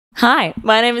Hi,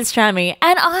 my name is Chami,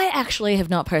 and I actually have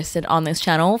not posted on this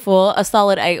channel for a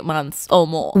solid 8 months or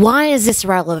more. Why is this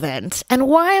relevant? And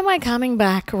why am I coming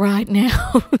back right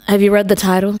now? Have you read the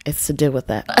title? It's to do with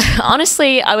that.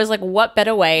 Honestly, I was like, what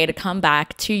better way to come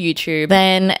back to YouTube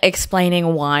than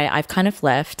explaining why I've kind of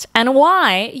left and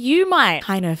why you might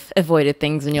kind of avoided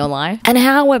things in your life and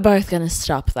how we're both going to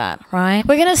stop that, right?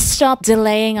 We're going to stop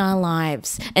delaying our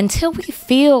lives until we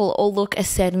feel or look a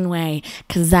certain way,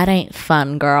 because that ain't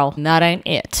fun, girl. That ain't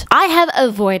it. I have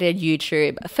avoided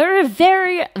YouTube for a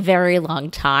very, very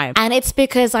long time, and it's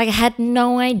because I had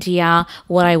no idea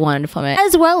what I wanted from it,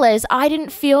 as well as I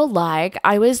didn't feel like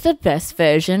I was the best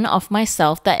version of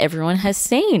myself that everyone has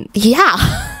seen. Yeah.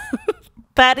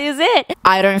 That is it.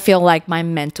 I don't feel like my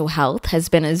mental health has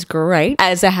been as great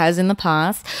as it has in the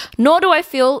past, nor do I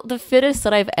feel the fittest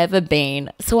that I've ever been,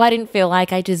 so I didn't feel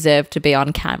like I deserved to be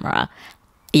on camera.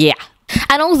 Yeah.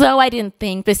 And although I didn't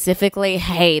think specifically,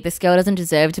 hey, this girl doesn't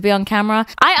deserve to be on camera,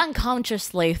 I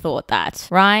unconsciously thought that,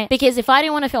 right? Because if I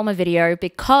didn't want to film a video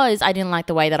because I didn't like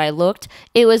the way that I looked,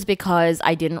 it was because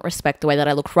I didn't respect the way that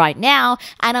I look right now,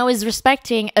 and I was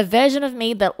respecting a version of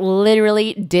me that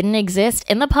literally didn't exist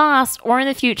in the past or in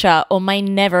the future or may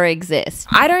never exist.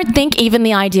 I don't think even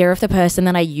the idea of the person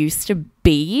that I used to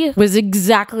be was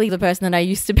exactly the person that I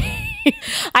used to be.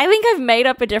 I think I've made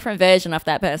up a different version of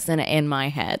that person in my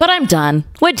head. But I'm done.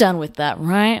 We're done with that,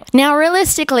 right? Now,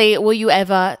 realistically, will you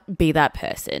ever be that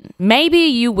person? Maybe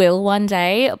you will one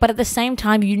day, but at the same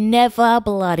time, you never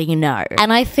bloody know.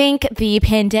 And I think the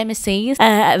pandemic,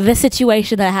 the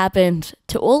situation that happened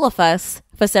to all of us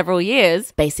for several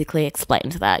years basically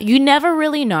explains that. You never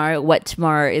really know what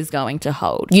tomorrow is going to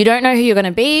hold. You don't know who you're going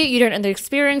to be. You don't know the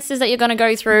experiences that you're going to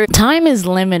go through. Time is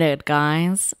limited,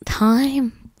 guys.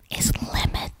 Time is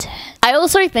limited. I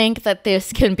also think that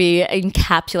this can be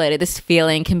encapsulated, this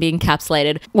feeling can be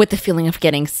encapsulated with the feeling of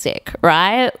getting sick,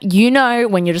 right? You know,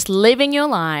 when you're just living your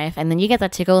life and then you get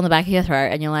that tickle in the back of your throat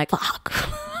and you're like, fuck.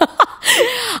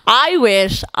 I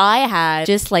wish I had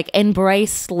just like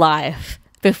embraced life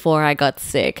before I got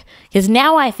sick, because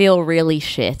now I feel really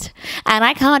shit and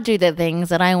I can't do the things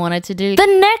that I wanted to do.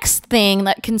 The next thing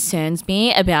that concerns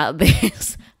me about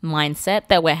this mindset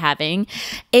that we're having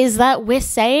is that we're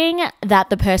saying that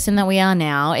the person that we are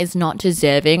now is not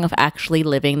deserving of actually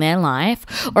living their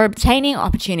life or obtaining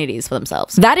opportunities for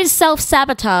themselves. That is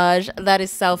self-sabotage. That is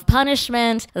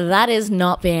self-punishment. That is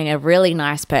not being a really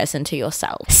nice person to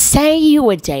yourself. Say you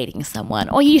were dating someone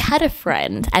or you had a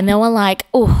friend and they were like,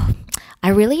 oh, I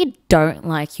really don't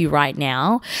like you right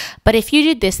now, but if you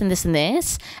did this and this and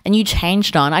this and you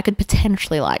changed on, I could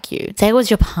potentially like you. Say it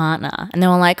was your partner and they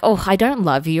were like, oh, I don't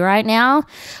love you right now,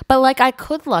 but like I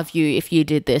could love you if you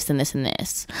did this and this and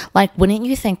this. Like, wouldn't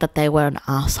you think that they were an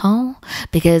asshole?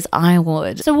 Because I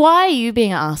would. So why are you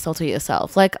being an asshole to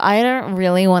yourself? Like, I don't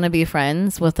really want to be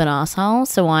friends with an asshole,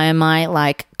 so why am I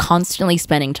like constantly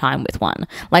spending time with one?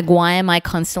 Like, why am I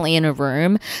constantly in a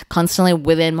room, constantly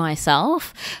within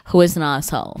myself who is an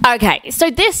asshole? Okay, so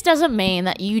this doesn't mean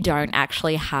that you don't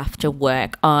actually have to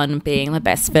work on being the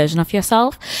best version of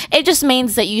yourself. It just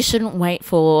means that you shouldn't wait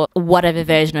for whatever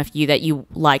version of you that you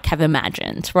like have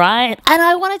imagined, right? And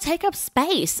I want to take up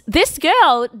space. This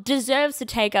girl deserves to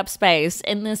take up space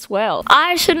in this world.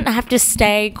 I shouldn't have to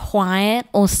stay quiet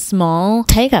or small.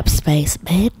 Take up space,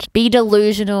 bitch. Be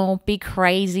delusional, be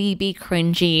crazy, be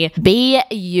cringy, be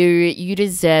you. You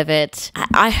deserve it.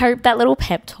 I hope that little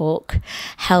pep talk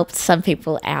helped some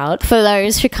people out. For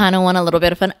those who kind of want a little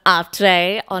bit of an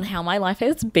update on how my life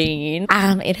has been,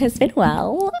 it has been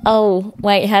well. Oh,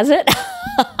 wait, has it?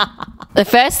 The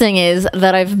first thing is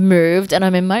that I've moved and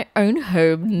I'm in my own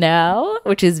home now,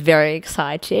 which is very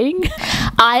exciting.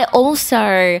 I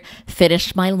also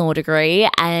finished my law degree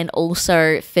and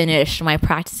also finished my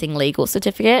practicing legal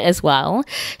certificate as well.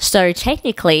 So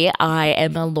technically I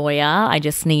am a lawyer. I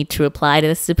just need to apply to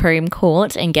the Supreme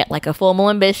Court and get like a formal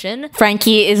ambition.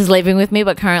 Frankie is living with me,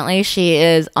 but currently she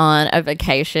is on a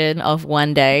vacation of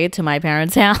 1 day to my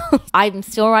parents' house. I'm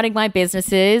still running my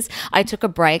businesses. I took a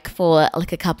break for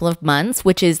like a couple of months,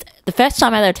 which is the first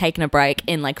time I've ever taken a break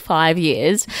in like 5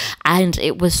 years, and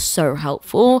it was so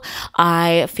helpful.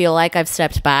 I feel like I've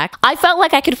stepped back. I felt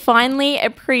like I could finally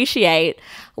appreciate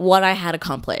what I had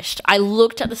accomplished. I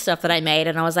looked at the stuff that I made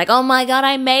and I was like, oh my God,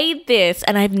 I made this.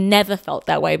 And I've never felt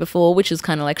that way before, which is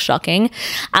kind of like shocking.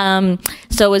 So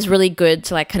it was really good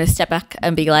to like kind of step back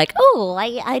and be like, oh,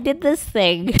 I did this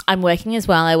thing. I'm working as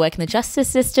well. I work in the justice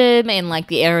system in like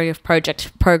the area of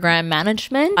program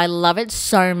management. I love it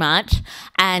so much.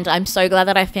 And I'm so glad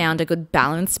that I found a good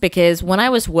balance, because when I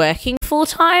was working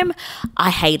full-time, I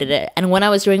hated it. And when I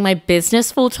was doing my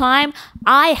business full-time,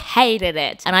 I hated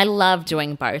it. And I love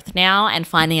doing both now and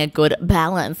finding a good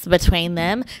balance between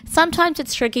them. Sometimes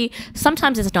it's tricky,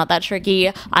 sometimes it's not that tricky.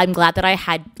 I'm glad that I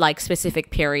had like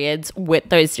specific periods with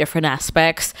those different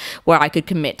aspects where I could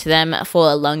commit to them for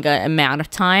a longer amount of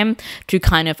time to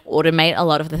kind of automate a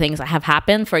lot of the things that have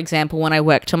happened. For example, when I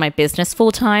worked on my business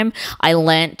full-time, I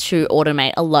learned to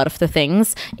automate a lot of the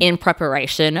things in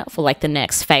preparation for like the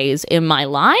next phase in my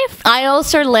life. I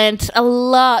also learned a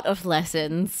lot of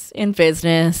lessons in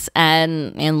business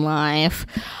and in life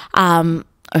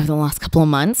over the last couple of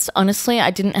months. Honestly, I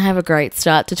didn't have a great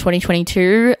start to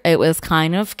 2022. It was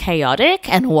kind of chaotic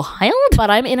and wild, but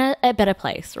I'm in a better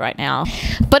place right now.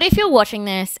 But if you're watching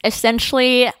this,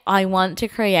 essentially, I want to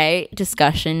create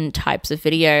discussion types of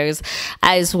videos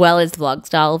as well as vlog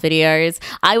style videos.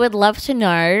 I would love to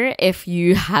know if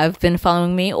you have been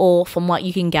following me, or from what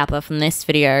you can gather from this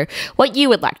video, what you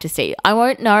would like to see. I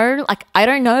won't know, like, I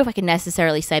don't know if I can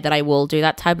necessarily say that I will do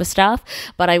that type of stuff,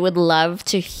 but I would love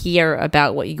to hear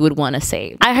about what you would want to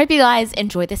see. I hope you guys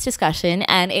enjoyed this discussion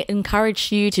and it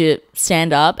encouraged you to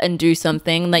stand up and do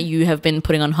something that you have been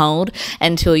putting on hold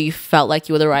until you felt like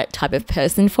you were the right type of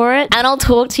person for it. And I'll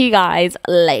talk to you guys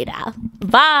later.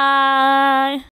 Bye.